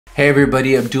Hey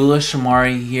everybody, Abdullah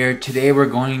Shamari here. Today we're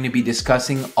going to be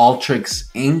discussing Alteryx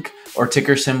Inc. or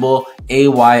ticker symbol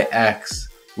AYX.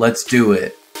 Let's do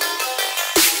it.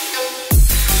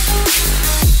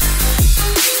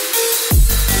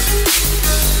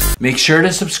 Make sure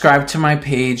to subscribe to my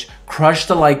page, crush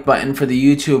the like button for the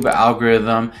YouTube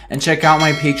algorithm, and check out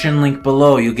my Patreon link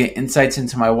below. You'll get insights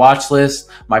into my watch list,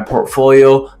 my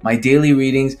portfolio, my daily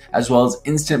readings, as well as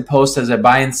instant posts as I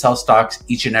buy and sell stocks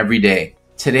each and every day.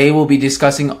 Today we'll be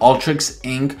discussing Alteryx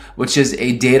Inc., which is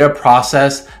a data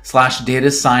process / data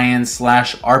science /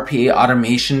 RPA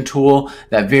automation tool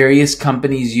that various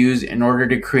companies use in order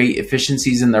to create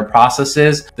efficiencies in their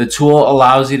processes. The tool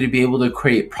allows you to be able to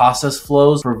create process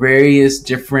flows for various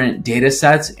different data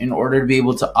sets in order to be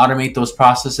able to automate those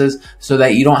processes so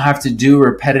that you don't have to do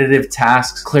repetitive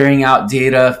tasks, clearing out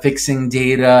data, fixing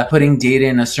data, putting data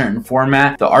in a certain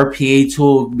format. The RPA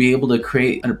tool will be able to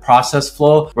create a process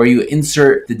flow where you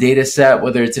insert the data set,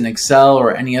 whether it's in Excel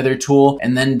or any other tool,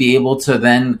 and then be able to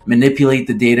then manipulate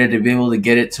the data to be able to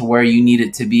get it to where you need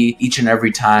it to be each and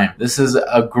every time. This is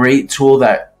a great tool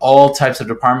that all types of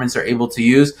departments are able to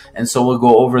use, and so we'll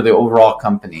go over the overall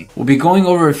company. We'll be going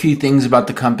over a few things about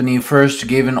the company. First,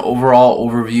 give an overall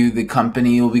overview of the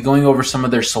company. We'll be going over some of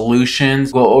their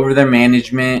solutions, go over their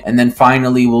management, and then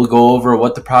finally we'll go over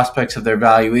what the prospects of their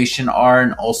valuation are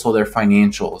and also their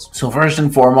financials. So first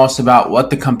and foremost, about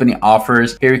what the company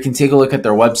offers. Here we can take a look at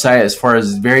their website as far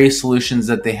as various solutions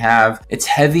that they have. It's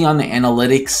heavy on the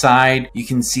analytics side. You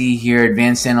can see here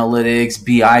advanced analytics,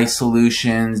 BI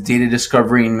solutions, data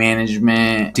discovery and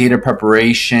management, data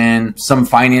preparation, some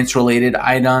finance related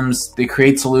items. They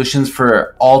create solutions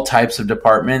for all types of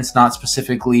departments, not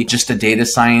specifically just a data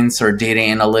science or data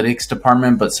analytics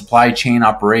department, but supply chain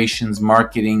operations,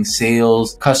 marketing,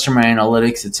 sales, customer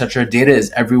analytics, etc. Data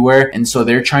is everywhere, and so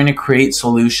they're trying to create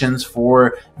solutions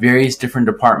for various different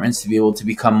departments to be able to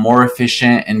become more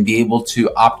efficient and be able to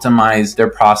optimize their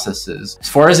processes. As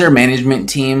far as their management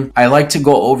team, I like to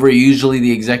go over usually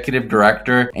the executive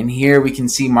director, and here we can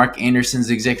see Mark Anderson's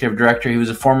executive director. He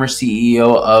was a former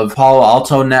CEO of Palo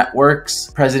Alto Networks,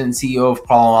 president and CEO of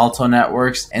Palo Alto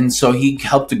Networks, and so he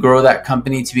helped to grow that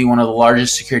company to be one of the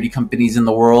largest security companies in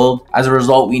the world. As a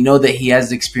result, we know that he has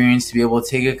the experience to be able to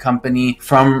take a company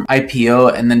from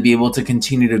IPO and then be able to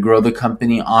continue to grow the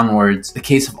company onwards. The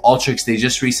case of Alteryx, they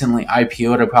just recently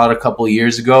IPO'd about a couple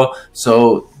years ago,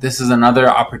 so this is another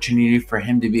opportunity for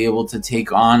him to be able to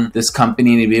take on this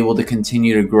company and to be able to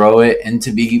continue to grow it and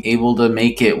to be able to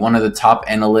make it one of the top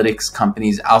analytics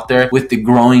companies out there with the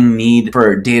growing need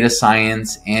for data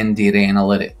science and data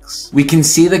analytics. We can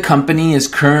see the company is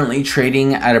currently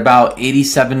trading at about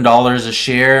 $87 a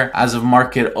share as of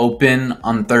market open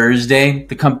on Thursday.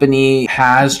 The company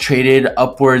has traded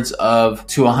upwards of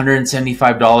to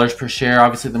 $175 per share.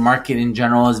 Obviously, the market in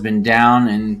general has been down,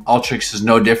 and Alteryx is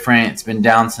no different. It's been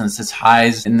down since its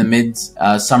highs in the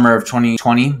mid-summer of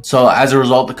 2020. So as a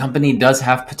result, the company does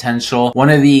have potential. One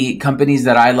of the companies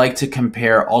that I like to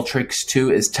compare Alteryx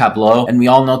to is Tableau, and we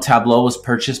all know Tableau was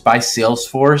purchased by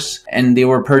Salesforce, and they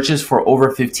were purchased for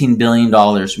over $15 billion.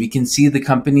 We can see the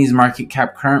company's market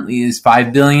cap currently is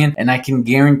 $5 billion, and I can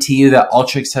guarantee you that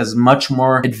Alteryx has much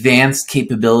more advanced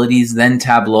capabilities than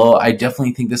Tableau. I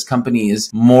definitely think this company is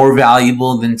more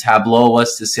valuable than Tableau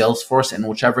was to Salesforce, and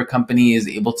whichever company is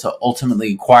able to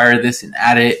ultimately acquire this and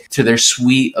add it to their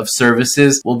suite of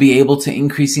services will be able to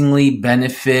increasingly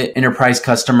benefit enterprise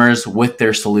customers with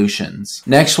their solutions.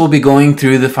 Next, we'll be going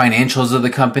through the financials of the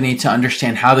company to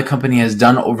understand how the company has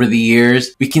done over the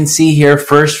years. We can see here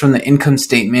first from the income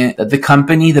statement that the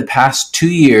company the past 2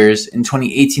 years, in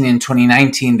 2018 and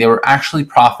 2019, they were actually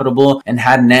profitable and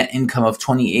had net income of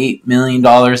 $28 million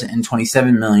and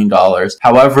 $27 million.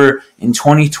 However, in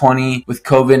 2020, with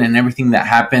COVID and everything that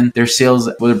happened, their sales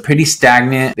were pretty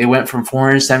stagnant. They went from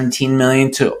 417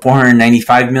 million to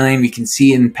 495 million. We can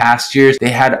see in past years, they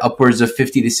had upwards of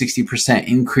 50 to 60%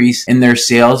 increase in their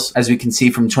sales. As we can see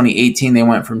from 2018, they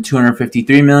went from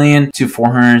 253 million to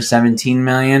 417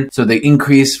 million. So the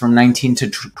increase from 19 to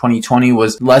 2020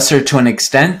 was lesser to an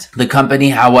extent. The company,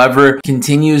 however,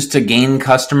 continues to gain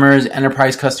customers,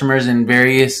 enterprise customers in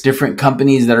various different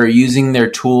companies that are using their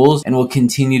tools and will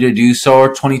continue to do so.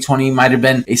 2020 might have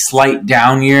been a slight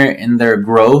down year in their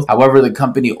growth. However, the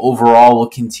company overall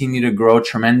will continue to grow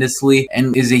tremendously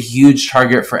and is a huge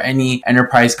target for any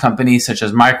enterprise companies such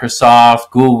as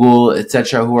Microsoft, Google,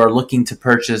 etc., who are looking to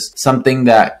purchase something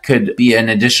that could be an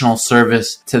additional service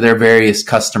to their various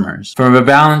customers. From a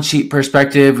balance sheet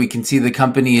perspective, we can see the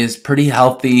company is pretty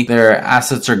healthy. Their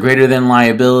assets are greater than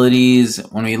liabilities.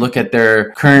 When we look at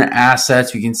their current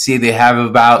assets, we can see they have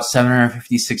about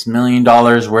 $756 million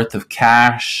worth of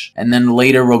cash. And then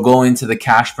later we'll go into the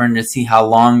cash burn to see how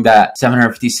long that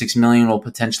 $756 million will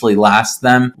potentially last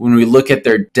them. When we look at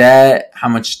their debt, how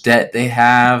much debt they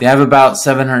have about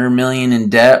 $700 million in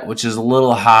debt, which is a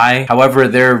little high. However,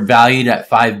 they're valued at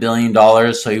 $5 billion.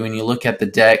 So when you look at the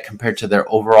debt compared to their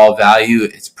overall value,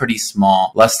 it's pretty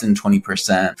small, less than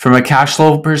 20%. From a cash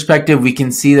flow perspective, we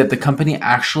can see that the company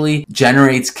actually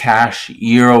generates cash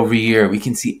year over year. We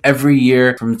can see every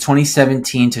year from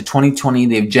 2017 to 2020,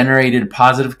 they've generated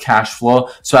positive cash flow.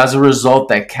 So as a result,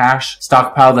 that cash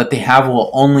stockpile that they have will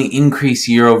only increase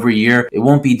year over year. It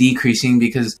won't be decreasing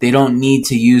because they don't need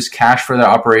to use cash for their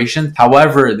operations.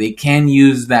 However, they can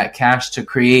use that cash to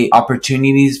create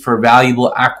opportunities for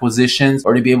valuable acquisitions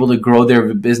or to be able to grow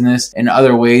their business in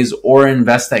other ways, or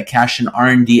invest that cash in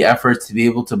R&D efforts to be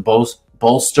able to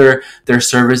bolster their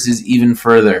services even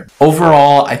further.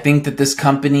 Overall, I think that this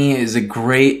company is a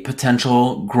great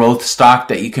potential growth stock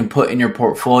that you can put in your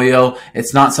portfolio.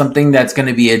 It's not something that's going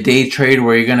to be a day trade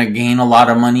where you're going to gain a lot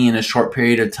of money in a short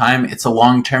period of time. It's a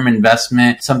long-term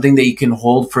investment, something that you can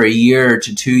hold for a year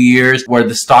to 2 years, where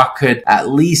the stock could at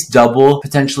least double,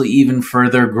 potentially even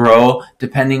further grow,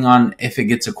 depending on if it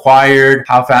gets acquired,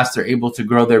 how fast they're able to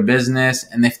grow their business,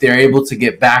 and if they're able to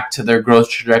get back to their growth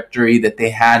trajectory that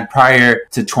they had prior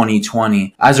to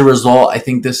 2020. As a result, I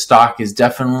think this stock is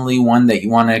definitely one that you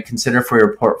want to consider for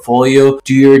your portfolio.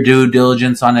 Do your due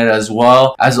diligence on it as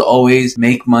well. As always,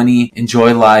 make money,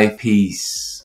 enjoy life, peace.